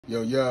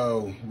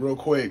Yo, real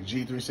quick,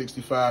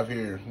 G365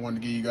 here.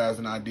 Wanted to give you guys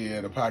an idea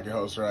of the pocket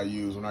holster I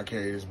use when I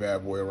carry this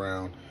bad boy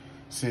around.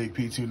 SIG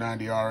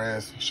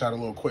P290RS. Shot a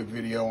little quick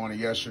video on it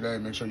yesterday.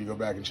 Make sure you go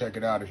back and check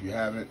it out if you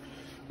haven't.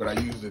 But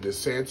I used the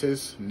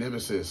DeSantis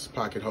Nemesis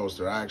pocket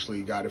holster. I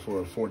actually got it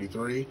for a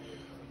 43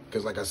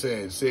 because, like I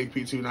said, SIG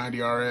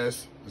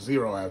P290RS,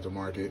 zero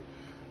aftermarket.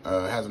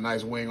 Has a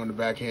nice wing on the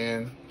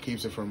backhand.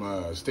 Keeps it from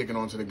sticking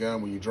onto the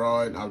gun when you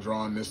draw it. I've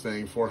drawn this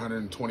thing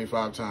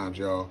 425 times,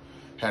 y'all.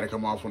 Had to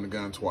come off on the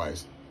gun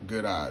twice.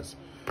 Good odds.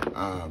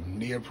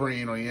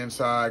 Neoprene on the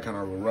inside, kind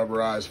of a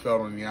rubberized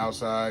felt on the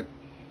outside.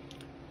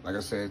 Like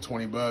I said,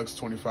 20 bucks,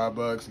 25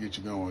 bucks, get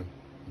you going.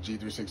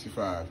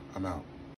 G365, I'm out.